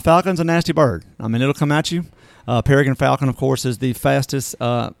Falcon. Now Falcon's a nasty bird. I mean, it'll come at you. Peregrine Falcon, of course, is the fastest,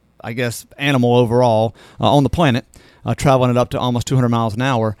 animal overall on the planet. Traveling it up to almost 200 miles an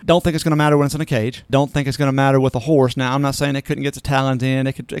hour. Don't think it's going to matter when it's in a cage. Don't think it's going to matter with a horse. Now, I'm not saying it couldn't get its talons in.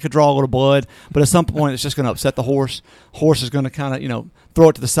 It could draw a little blood, but at some point, it's just going to upset the horse. Horse is going to kind of, throw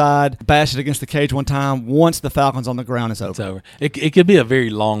it to the side, bash it against the cage one time. Once the Falcon's on the ground, it's over. It's over. It could be a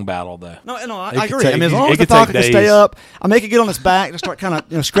very long battle, though. No, I agree. As long as the Falcon can stay up, they could get on its back and start kind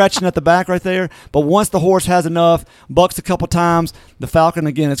of scratching at the back right there. But once the horse has enough, bucks a couple times, the Falcon,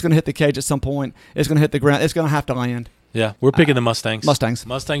 again, it's going to hit the cage at some point. It's going to hit the ground. It's going to have to land. Yeah, we're picking the Mustangs.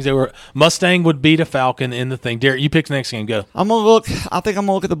 Mustang would beat a Falcon in the thing. Derek, you pick the next game. Go. I think I'm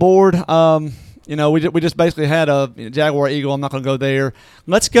gonna look at the board. We just basically had a Jaguar Eagle. I'm not gonna go there.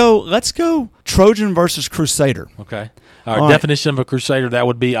 Let's go Trojan versus Crusader. Okay. Our definition of a Crusader, that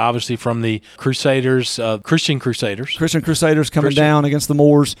would be obviously from the Crusaders, Christian Crusaders. Christian Crusaders coming down against the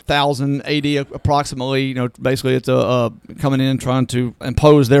Moors, 1000 AD approximately. Basically it's coming in trying to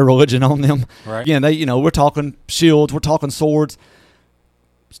impose their religion on them. Right. Again, we're talking shields, we're talking swords.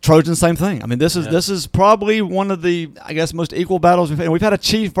 Trojan, same thing. I mean, this is probably one of the, most equal battles we've had. We've had a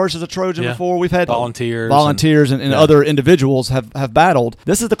chief versus a Trojan before. We've had volunteers and other individuals have battled.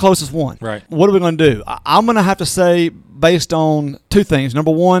 This is the closest one. Right. What are we going to do? I'm going to have to say, based on 2 things.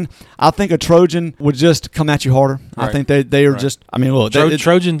 Number one, I think a Trojan would just come at you harder. Right. I think they are just. I mean, look,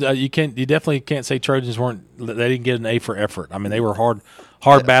 Trojans. You definitely can't say Trojans they didn't get an A for effort. I mean, they were hard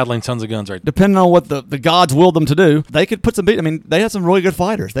battling sons of guns right there. Depending on what the gods willed them to do, they could put some beat. I mean, they had some really good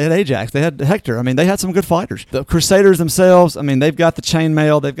fighters. They had Ajax. They had Hector. I mean, they had some good fighters. The Crusaders themselves, I mean, they've got the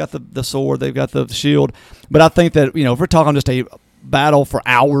chainmail. They've got the sword. They've got the shield. But I think that, if we're talking just a battle for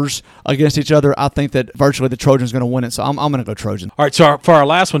hours against each other, I think that virtually the Trojan's going to win it. So I'm going to go Trojan. All right, so for our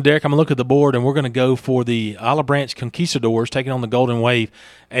last one, Derek, I'm going to look at the board, and we're going to go for the Olive Branch Conquistadors taking on the Golden Wave.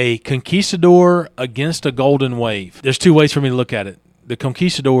 A Conquistador against a Golden Wave. There's 2 ways for me to look at it. The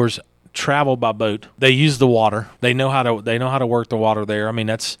Conquistadors travel by boat. They use the water. They know how to work the water there. I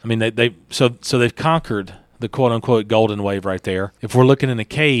mean, they've conquered the quote unquote golden wave right there. If we're looking in a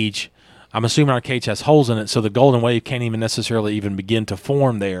cage, I'm assuming our cage has holes in it, so the golden wave can't even necessarily even begin to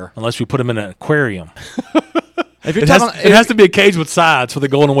form there unless we put them in an aquarium. It has to be a cage with sides for the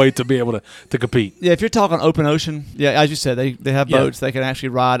golden wave to be able to compete. Yeah, if you're talking open ocean, yeah, as you said, they have boats. They can actually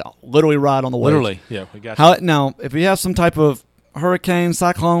literally ride on the waves. Literally, yeah, we got you. Now, if we have some type of hurricane,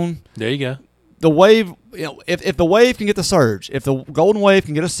 cyclone, there you go. The wave, if the wave can get the surge, if the golden wave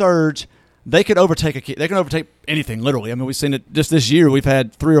can get a surge, they can overtake anything, literally. I mean, we've seen it just this year. We've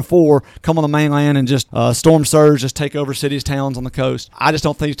had 3 or 4 come on the mainland and just storm surge, just take over cities, towns on the coast. I just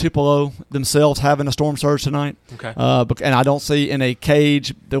don't think Tupelo themselves having a storm surge tonight. Okay. And I don't see in a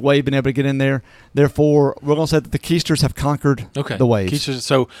cage the wave being able to get in there. Therefore, we're going to say that the Keisters have conquered the waves. Keisters,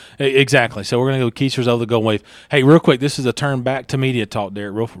 so exactly. So we're going to go Keisters over the golden wave. Hey, real quick, this is a turn back to media talk,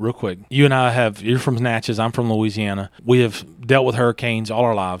 Derek. Real quick. You and I you're from Natchez. I'm from Louisiana. We have dealt with hurricanes all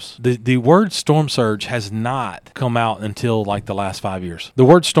our lives. The word storm surge has not come out until like the last 5 years. The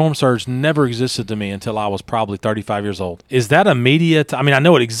word storm surge never existed to me until I was probably 35 years old. Is that a media? I mean, I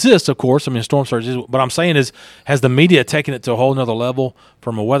know it exists, of course. I mean, storm surge is. What I'm saying is, has the media taken it to a whole nother level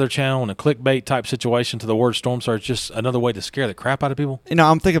from a Weather Channel and a clickbait type situation to the word storm surge just another way to scare the crap out of people?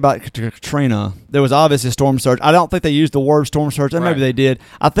 I'm thinking about Katrina. There was obviously a storm surge. I don't think they used the word storm surge, and maybe they did.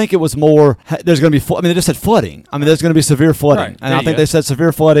 I think it was more, there's going to be, they just said flooding. I mean, there's going to be severe flooding. Right. And I think they said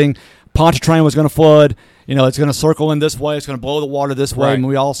severe flooding. Pontchartrain was going to flood. It's going to circle in this way. It's going to blow the water this way. Right. And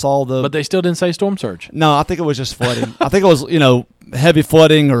we all saw But they still didn't say storm surge. No, I think it was just flooding. I think it was, heavy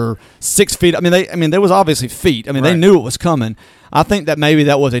flooding or 6 feet. There was obviously feet. They knew it was coming. I think that maybe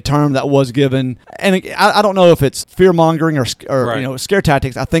that was a term that was given. And I don't know if it's fear-mongering or scare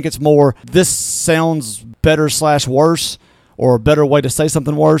tactics. I think it's more, this sounds better / worse, or a better way to say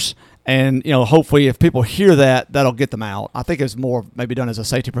something worse. And, hopefully if people hear that, that'll get them out. I think it's more maybe done as a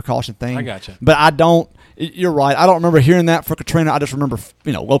safety precaution thing. I gotcha. But you're right. I don't remember hearing that for Katrina. I just remember,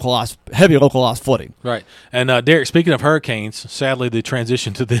 heavy localized flooding. Right. And, Derek, speaking of hurricanes, sadly the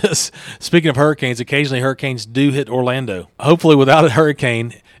transition to this, speaking of hurricanes, occasionally hurricanes do hit Orlando. Hopefully without a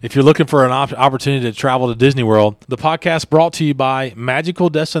hurricane, if you're looking for an opportunity to travel to Disney World, the podcast brought to you by Magical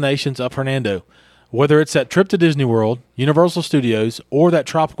Destinations of Hernando. Whether it's that trip to Disney World, Universal Studios, or that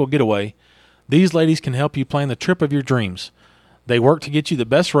tropical getaway, these ladies can help you plan the trip of your dreams. They work to get you the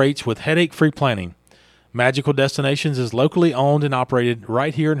best rates with headache-free planning. Magical Destinations is locally owned and operated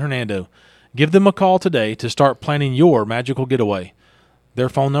right here in Hernando. Give them a call today to start planning your magical getaway. Their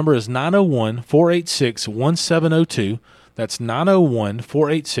phone number is 901-486-1702. That's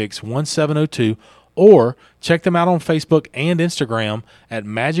 901-486-1702. Or check them out on Facebook and Instagram at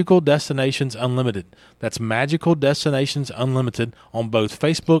Magical Destinations Unlimited. That's Magical Destinations Unlimited on both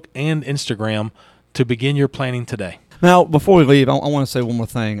Facebook and Instagram to begin your planning today. Now, before we leave, I want to say one more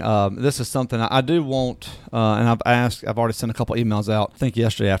thing. This is something I do want, and I've already sent a couple emails out, I think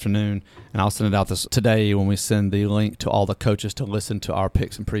yesterday afternoon, and I'll send it out today when we send the link to all the coaches to listen to our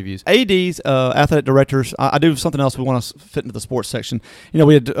picks and previews. ADs, athletic directors, I do something else we want to fit into the sports section.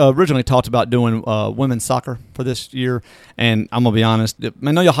 We had originally talked about doing women's soccer for this year, and I'm going to be honest,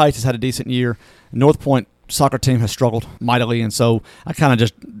 Magnolia Heights has had a decent year. North Point soccer team has struggled mightily, and so I kind of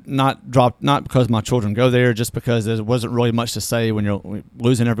just not because my children go there, just because there wasn't really much to say when you're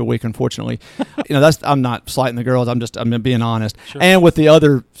losing every week, unfortunately. I'm not slighting the girls. I'm being honest. Sure. And with the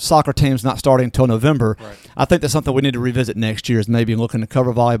other soccer teams not starting until November, right. I think that's something we need to revisit next year, is maybe looking to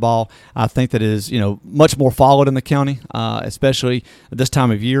cover volleyball. I think that is much more followed in the county, especially this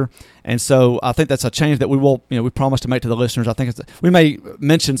time of year. And so I think that's a change that we will, we promise to make to the listeners. I think we may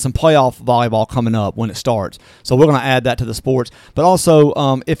mention some playoff volleyball coming up when it starts. So we're going to add that to the sports. But also,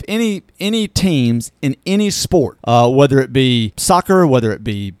 if any teams in any sport, whether it be soccer, whether it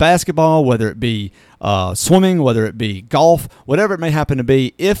be basketball, whether it be swimming, whether it be golf, whatever it may happen to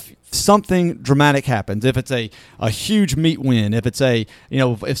be, if something dramatic happens, if it's a huge meet win, if it's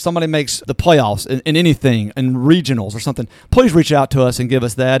if somebody makes the playoffs in anything, in regionals or something, please reach out to us and give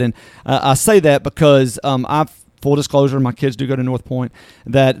us that. And I say that because full disclosure, my kids do go to North Point,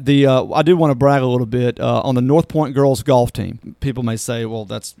 that I do want to brag a little bit on the North Point girls golf team. People may say, well,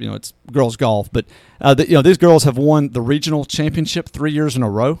 that's, it's girls golf, but these girls have won the regional championship 3 years in a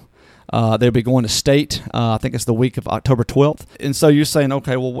row. They'll be going to state. I think it's the week of October 12th. And so you're saying,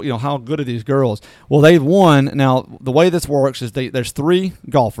 okay, well, how good are these girls? Well, they've won. Now, the way this works is there's 3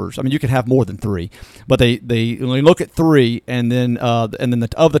 golfers. You can have more than 3, but they look at 3, and then of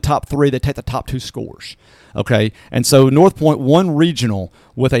the top 3, they take the top 2 scores. Okay, and so North Point won regional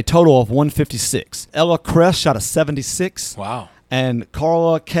with a total of 156. Ella Kress shot a 76. Wow. and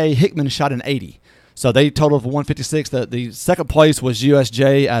Carla K. Hickman shot an 80. So they totaled for 156. The second place was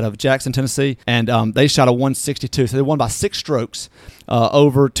USJ out of Jackson, Tennessee, and they shot a 162. So they won by 6 strokes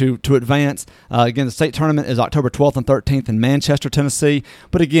over to advance. Again, the state tournament is October 12th and 13th in Manchester, Tennessee.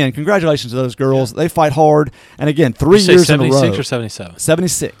 But again, congratulations to those girls. They fight hard. And again, 3 years in a row. 76 or 77?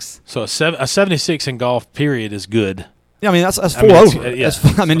 76. So a 76 in golf, period, is good. Yeah, I mean that's 4 over.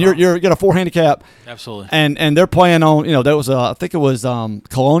 You're got a 4 handicap. Absolutely. And they're playing on. That was I think it was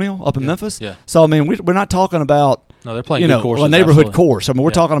Colonial up in Memphis. Yeah. So I mean we're not talking about. No, they're playing good courses, a neighborhood absolutely. course. I mean,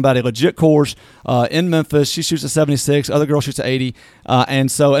 we're talking about a legit course in Memphis. She shoots a 76. Other girl shoots a 80. And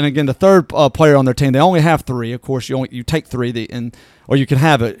again, the third player on their team, they only have 3. Of course, you take 3, or you can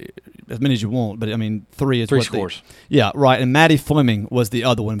have it as many as you want. But I mean, 3 is 3 what scores. Yeah, right. And Maddie Fleming was the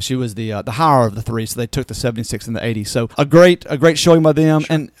other one. She was the higher of the 3, so they took the 76 and the 80. So a great showing by them.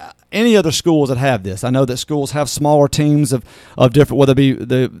 Sure. And any other schools that have this, I know that schools have smaller teams of different, whether it be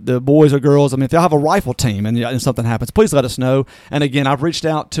the boys or girls. I mean, if they'll have a rifle team and something happens, please let us know. And again, I've reached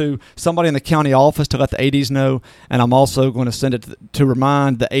out to somebody in the county office to let the ADs know, and I'm also going to send it to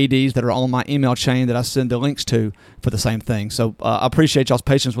remind the ADs that are on my email chain that I send the links to for the same thing. So I appreciate y'all's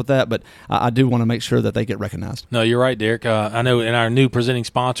patience with that, but I do want to make sure that they get recognized. No, you're right, Derek. I know in our new presenting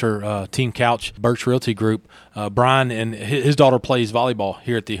sponsor, Team Couch, Birch Realty Group, Brian and his daughter plays volleyball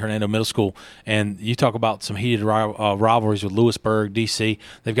here at the Hernando Middle School, and you talk about some heated rivalries with Lewisburg, D.C.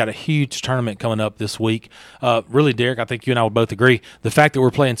 They've got a huge tournament coming up this week. Really, Derek, I think you and I would both agree. The fact that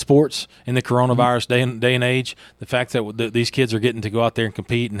we're playing sports in the coronavirus day and age, the fact that these kids are getting to go out there and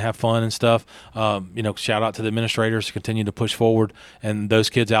compete and have fun and stuff, shout out to the administrators to continue to push forward, and those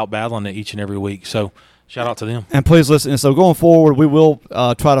kids out battling it each and every week. So shout out to them. And please listen. So going forward, we will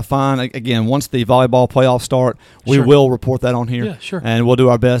try to find, again, once the volleyball playoffs start, we will report that on here. Yeah, sure. And we'll do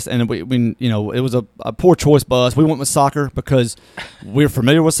our best. And we it was a poor choice by us. We went with soccer because we're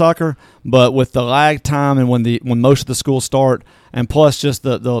familiar with soccer, but with the lag time and when most of the schools start, and plus just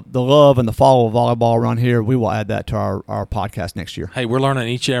the love and the follow of volleyball around here, we will add that to our podcast next year. Hey, we're learning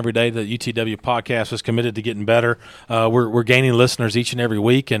each and every day that UTW podcast is committed to getting better. We're gaining listeners each and every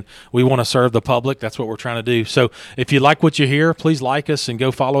week, and we want to serve the public. That's what we're trying to do. So if you like what you hear, please like us and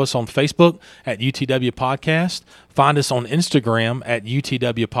go follow us on Facebook at UTW Podcast. Find us on Instagram at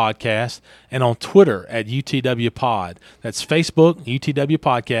UTW Podcast and on Twitter at UTW Pod. That's Facebook, UTW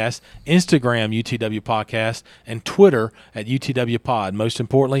Podcast, Instagram, UTW Podcast, and Twitter at UTW Pod. Most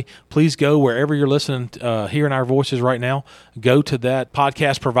importantly, please go wherever you're listening, hearing our voices right now, go to that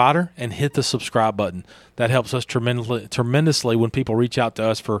podcast provider and hit the subscribe button. That helps us tremendously when people reach out to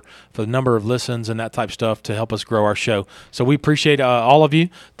us for the number of listens and that type of stuff to help us grow our show. So we appreciate all of you.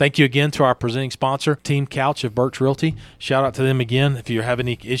 Thank you again to our presenting sponsor, Team Couch of Birch Realty. Shout out to them again. If you have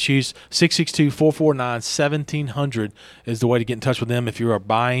any issues, 662-449-1700 is the way to get in touch with them if you are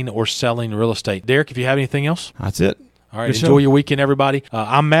buying or selling real estate. Derek, if you have anything else? That's it. All right, enjoy your weekend, everybody.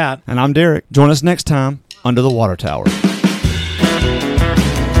 I'm Matt. And I'm Derek. Join us next time under the Water Tower.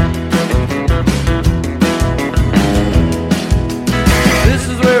 This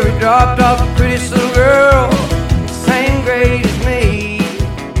is where we dropped